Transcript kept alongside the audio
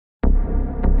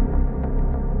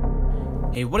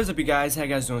Hey, what is up you guys? How you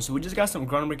guys doing? So we just got some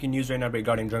groundbreaking news right now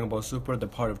regarding Dragon Ball Super, the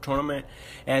part of tournament,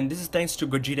 and this is thanks to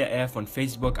Gogeta F on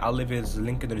Facebook. I'll leave his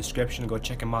link in the description. Go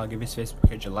check him out, give his Facebook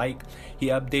page a like. He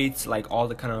updates like all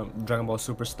the kind of Dragon Ball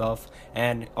Super stuff,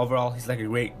 and overall he's like a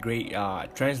great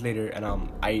translator, and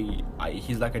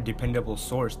he's like a dependable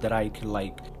source that I could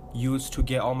like use to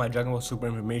get all my Dragon Ball Super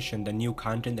information, the new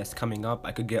content that's coming up.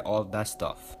 I could get all of that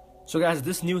stuff. So guys,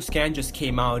 this new scan just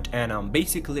came out, and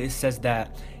basically it says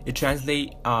that it says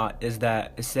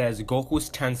Goku's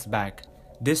 10th back.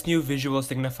 This new visual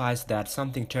signifies that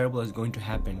something terrible is going to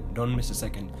happen. Don't miss a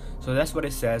second. So that's what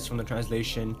it says from the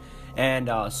translation. And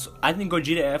so I think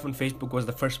Gogeta F on Facebook was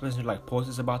the first person to like post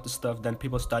this about this stuff. Then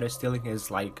people started stealing his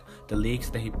like the leaks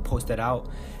that he posted out,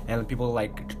 and people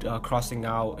like crossing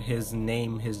out his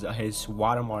name, his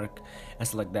watermark and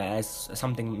stuff like that as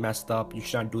something messed up. You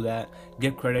should not do that.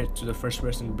 Give credit to the first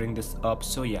person to bring this up.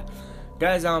 So yeah,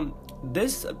 guys,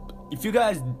 if you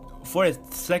guys for a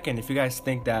second, if you guys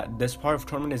think that this part of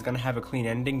tournament is gonna have a clean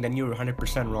ending, then you're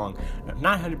 100% wrong.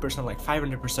 Not 100%, like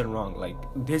 500% wrong. Like,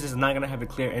 this is not gonna have a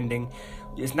clear ending.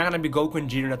 It's not gonna be Goku and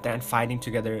Jiren at the end fighting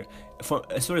together, as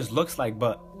what it looks like,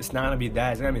 but it's not gonna be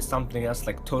that. It's gonna be something else,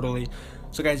 like totally.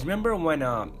 So guys, remember when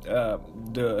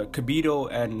the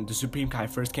Kibito and the Supreme Kai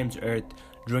first came to Earth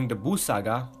during the Buu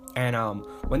Saga? And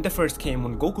when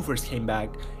Goku first came back,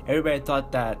 everybody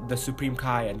thought that the Supreme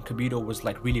Kai and Kibito was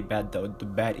like really bad, though the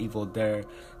bad evil. There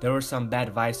were some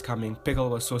bad vibes coming. Piccolo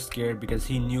was so scared because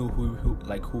he knew who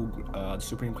the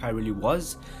Supreme Kai really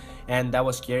was, and that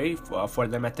was scary for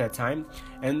them at that time.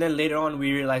 And then later on,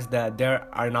 we realized that they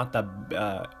are not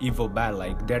the evil bad,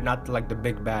 like they're not like the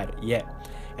big bad yet.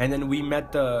 And then we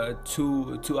met the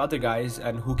two other guys,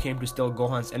 and who came to steal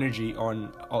Gohan's energy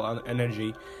on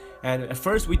energy. And at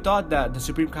first we thought that the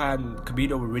Supreme Kai and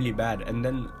Kibito were really bad, and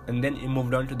then it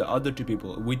moved on to the other two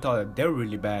people. We thought that they were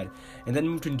really bad, and then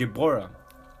moved to Deborah.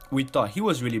 We thought he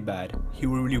was really bad. He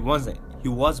really wasn't. He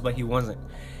was, but he wasn't.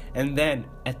 And then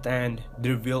at the end, the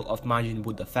reveal of Majin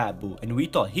Buu, the Fat Buu, and we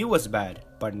thought he was bad,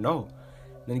 but no.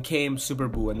 Then came Super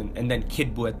Buu, and then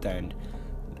Kid Buu at the end.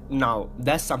 Now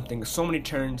that's something, so many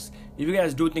turns. If you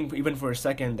guys do think even for a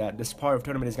second that this part of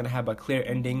tournament is gonna have a clear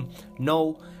ending,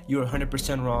 no, you're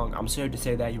 100% wrong. I'm sorry to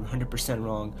say that you're 100%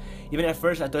 wrong. Even at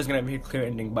first I thought it was gonna be a clear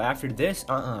ending, but after this,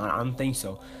 I don't think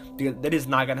so. That is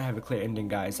not gonna have a clear ending,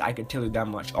 guys. I can tell you that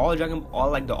much. All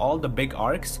the big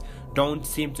arcs don't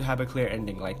seem to have a clear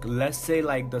ending. Like, let's say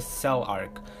like the Cell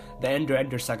arc, the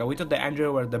Ender Saga. We thought the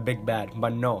Ender were the big bad,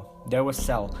 but no, there was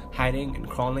Cell hiding and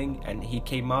crawling, and he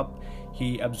came up.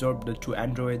 He absorbed the two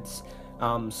androids.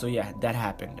 So yeah, that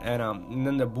happened, and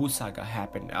then the Buu Saga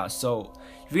happened. So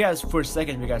if you guys for a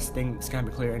second, if you guys think it's gonna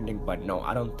be a clear ending, but no,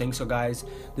 I don't think so, guys.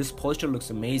 This poster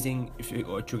looks amazing,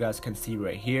 what you guys can see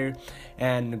right here,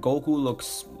 and Goku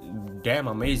looks damn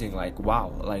amazing. Like,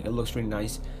 wow, like it looks really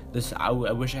nice. I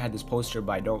wish I had this poster,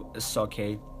 but I don't. It's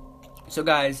okay. So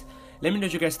guys, let me know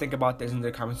what you guys think about this in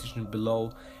the comment section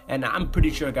below. And I'm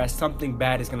pretty sure, guys, something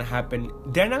bad is gonna happen.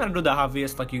 They're not gonna do the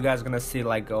obvious, like you guys are gonna see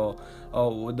like, oh,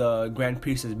 the Grand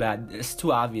Priest is bad. It's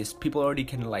too obvious. People already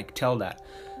can like tell that.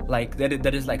 Like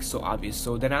that is like so obvious.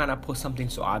 So they're not gonna put something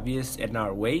so obvious in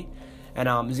our way. And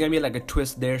there's gonna be like a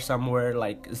twist there somewhere.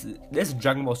 Like, this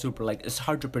Dragon Ball Super, like, it's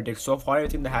hard to predict. So far,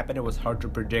 everything that happened, it was hard to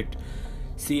predict.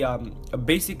 See,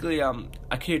 basically,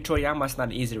 Akira Toriyama is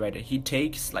not easy, right? He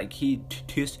takes like he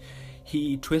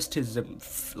twists his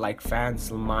like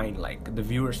fans' mind, like the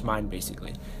viewer's mind,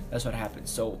 basically. That's what happens.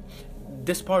 So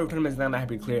this part of the tournament is not gonna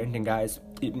have a clear ending, guys.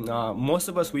 Most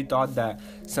of us, we thought that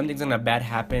something's gonna bad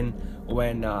happen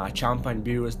when Champa and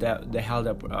Beerus, they held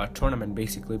a tournament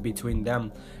basically between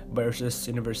them versus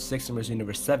Universe 6 and versus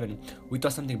Universe 7. We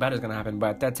thought something bad was gonna happen,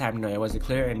 but at that time, no, it was a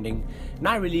clear ending.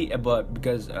 Not really, but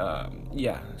because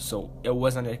yeah, so it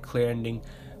wasn't a clear ending.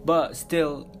 But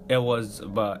still, it was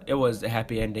a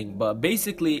happy ending. But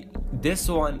basically, this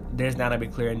one, there's not a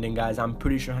big clear ending, guys. I'm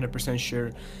pretty sure, 100%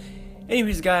 sure.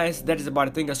 Anyways, guys, that is about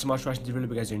it. Thank you guys so much for watching this video.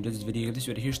 If you guys enjoyed this video, give this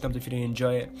video a huge thumbs up if you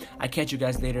enjoy it. I catch you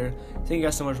guys later. Thank you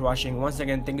guys so much for watching. Once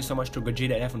again, thank you so much to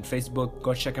Gogeta F on Facebook.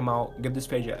 Go check him out. Give this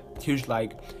page a huge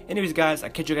like. Anyways, guys, I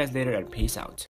catch you guys later, and peace out.